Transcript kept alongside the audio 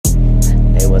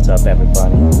Hey, what's up,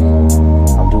 everybody?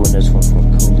 I'm doing this one for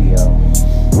Coolio.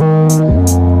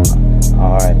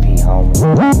 R.I.P. homie.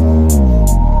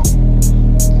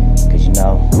 Cause you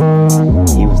know,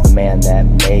 he was the man that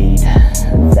made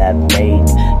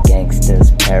Gangsta's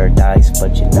Paradise.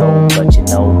 But you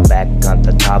know, back on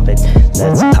the topic,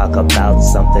 let's talk about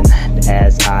something.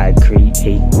 As I create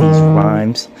these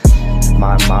rhymes,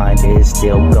 my mind is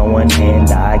still going, and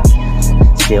I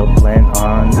still plan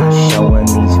on showing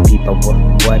these people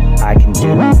what I can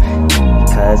do.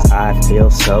 Cause I feel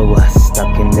so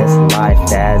stuck in this life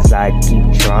as I keep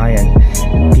trying.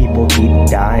 People keep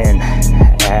dying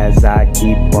as I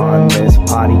keep on this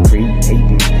potty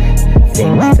creating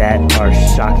things that are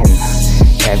shocking.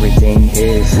 Everything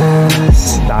is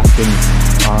stalking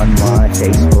on my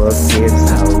Facebook,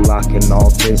 it's locking. All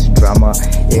this drama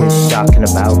is shocking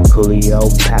about Coolio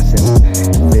passing.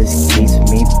 This keeps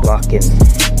me blocking.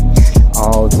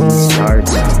 All these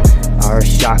charts are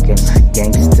shocking.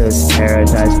 Gangsta's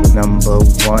Paradise was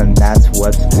 #1, that's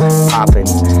what's popping.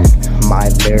 My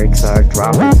lyrics are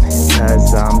dropping,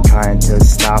 cause I'm trying to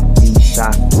stop the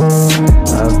shock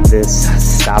of this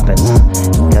stopping.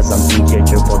 Cause I'm DJ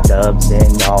Dribble Dubz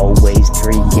and always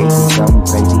creating some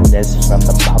craziness from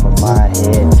the top of my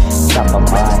head,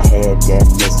 and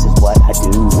this is what I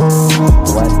do.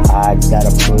 What I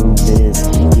gotta prove is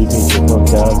DJ Dribble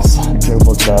Dubz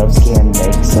can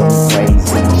make some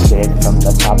crazy shit from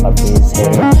the top of his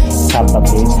head.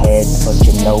 But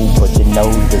you know,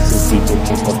 this is DJ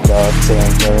Dribble Dubz,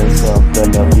 and there's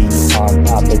gonna be on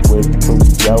topic with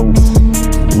Coolio.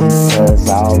 Because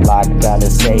all I gotta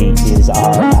say is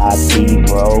R.I.P.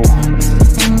 bro.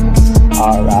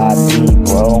 R.I.P.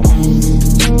 bro.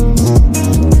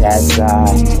 As I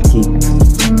keep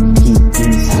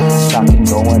these shocking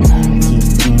going, keep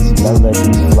these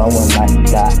melodies flowing like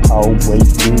I always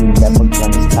do. Never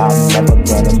gonna stop, never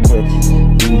gonna quit.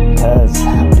 Because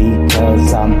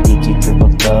I'm DJ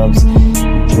Dribble Dubz.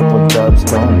 Dribble Dubz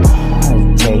don't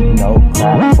take no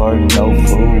crap for no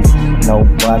fool.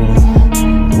 Nobody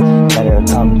better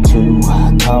come to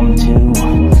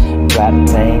rap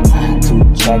fame to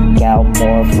check out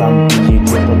more from DJ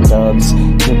Dribble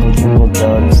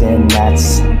Dubz, and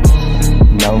that's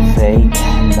no fake,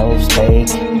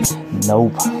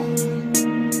 nope.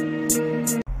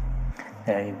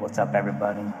 Hey, what's up,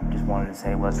 everybody? Just wanted to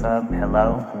say what's up,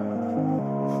 hello.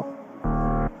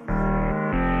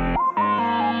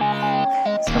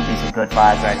 It's gonna be some good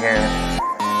vibes right here.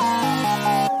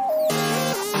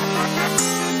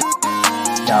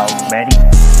 Y'all ready?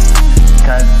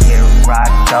 Cause here I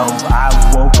go. I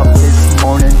woke up this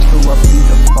morning to a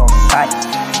beautiful sight,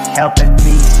 helping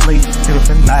me sleep through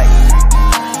the night,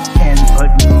 and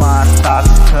putting my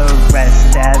thoughts to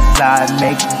rest as I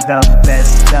make the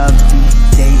best of these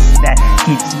days that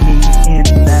keeps me in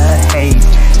the haze.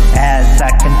 As I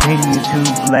continue to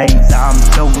blaze, I'm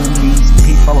showing these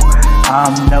people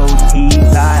I'm no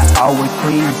tease. I always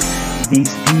please.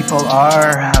 These people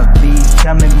are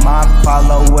becoming my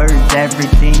followers.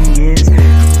 Everything is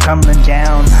coming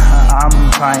down.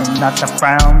 I'm trying not to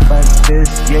frown, but this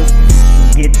just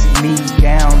gets me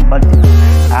down. But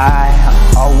I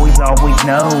always know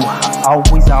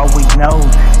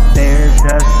there's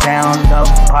a sound of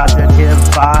positive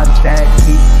vibes that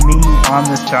keeps me on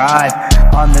this drive,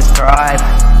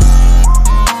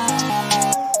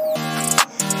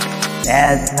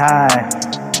 As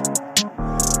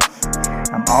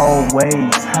I'm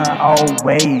always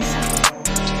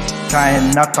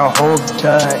trying not to hold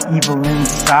the evil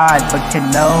inside, but you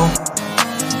know,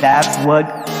 that's what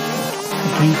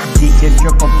keeps DJ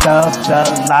Dribble Dubz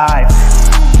alive.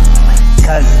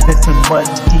 Cause this is what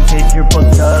DJ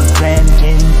Dribble Dubz and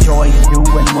enjoys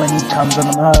doing when he comes on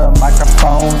the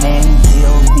microphone and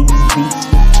kills these beats.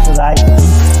 Like he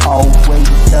always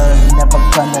does, never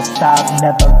gonna stop,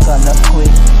 never gonna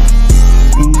quit.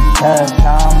 Because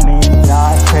I'm in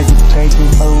a crazy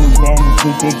mood, and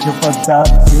DJ Dribble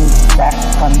Dubz is back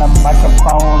on the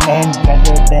microphone and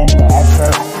better than ever,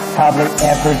 probably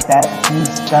ever that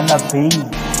he's gonna be.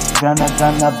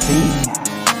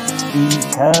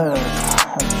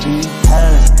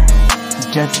 Because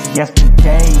just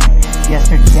yesterday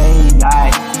I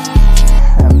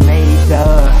made a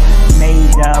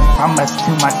promise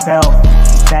to myself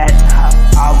that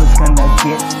I was gonna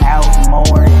get out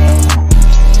more and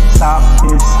stop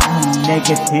this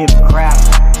negative crap.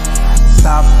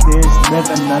 Stop this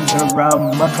living under a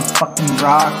motherfucking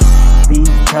rock.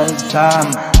 Because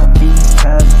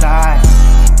I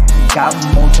got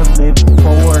more to live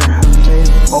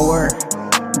for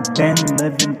than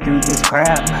living through this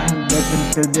crap, living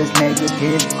through this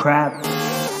negative crap.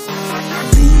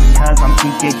 Because I'm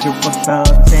DJ Dribble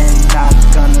Dubz and not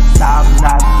gonna stop,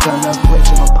 not gonna quit.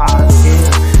 I'm a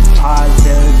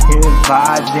positive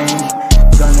vibing.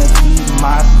 Gonna keep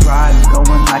my stride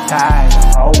going like I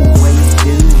always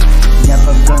do.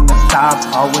 Never gonna stop,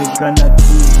 always gonna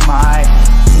keep my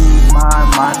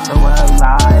motto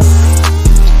alive.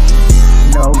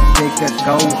 No ticket,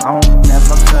 go home,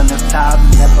 never gonna stop,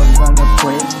 never gonna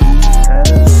quit,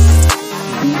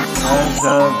 because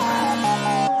of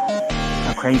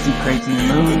a crazy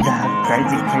mood,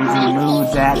 crazy mood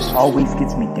that always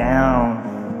gets me down.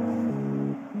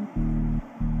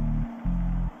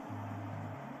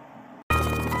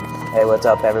 Hey, what's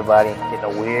up, everybody? Getting a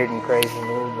weird and crazy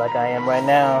mood like I am right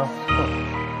now.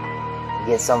 You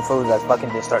get some food that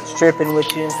fucking just starts tripping with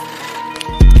you.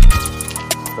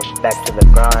 But back to the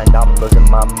grind, I'm losing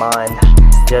my mind.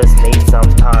 Just need some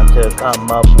time to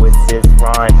come up with this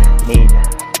rhyme.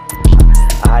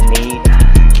 I need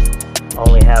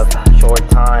only have short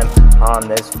time on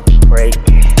this break.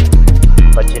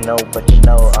 But you know,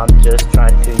 I'm just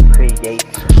trying to create.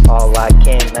 All I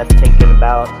can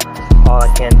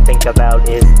think about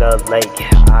is the lake.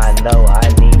 I know I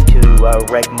need to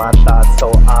erect my thoughts,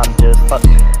 so I'm just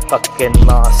fucking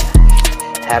lost.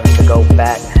 Having to go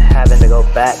back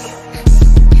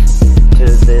to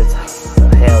this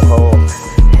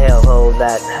hellhole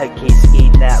that keeps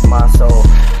eating at my soul,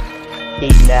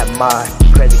 eating at my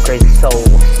crazy soul.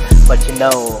 But you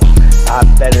know, I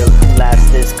better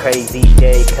last this crazy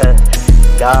day, 'cause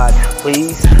God,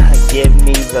 please give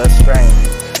me the strength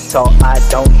so I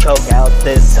don't choke out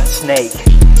this snake,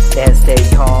 and stay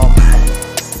calm and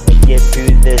get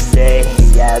through this day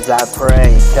as I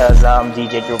pray. 'Cause I'm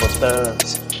DJ Dribble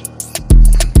Dubz.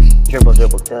 Dribble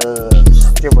Dubz.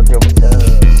 Dribble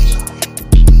Dubz.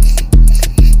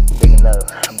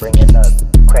 Bringing up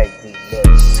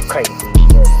craziness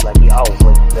like he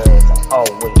always does. I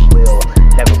always will.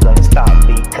 Never gonna stop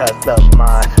because of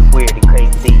my weird and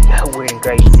crazy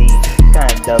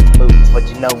kind of moods. But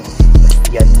you know,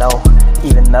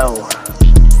 even though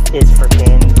it's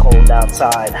freaking cold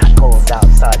outside,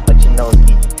 but you know,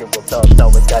 DJ Dribble Dubz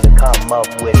always gotta come up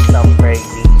with some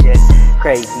crazy shit,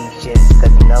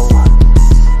 'cause you know,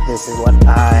 this is what I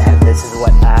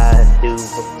do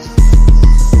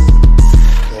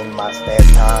in my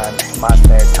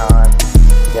spare time.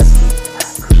 Just keep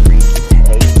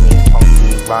creating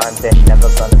funky rhymes and never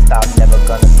gonna stop, never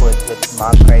gonna quit with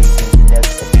my craziness.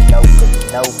 'Cause you know,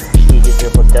 DJ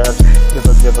Dribble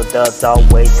Dubz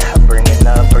always bringing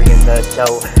the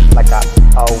show like I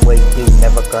always do.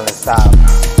 Never gonna stop,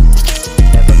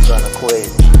 never gonna quit.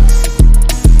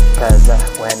 'Cause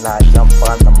when I jump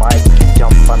on the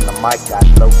mic, I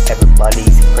blow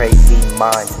everybody's crazy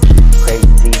mind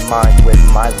with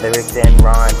my lyrics and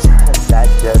rhymes. That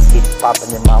just keeps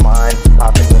popping in my mind,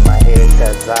 popping in my head.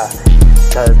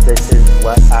 'Cause this is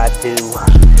what I do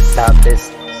about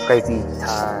this crazy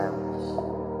time.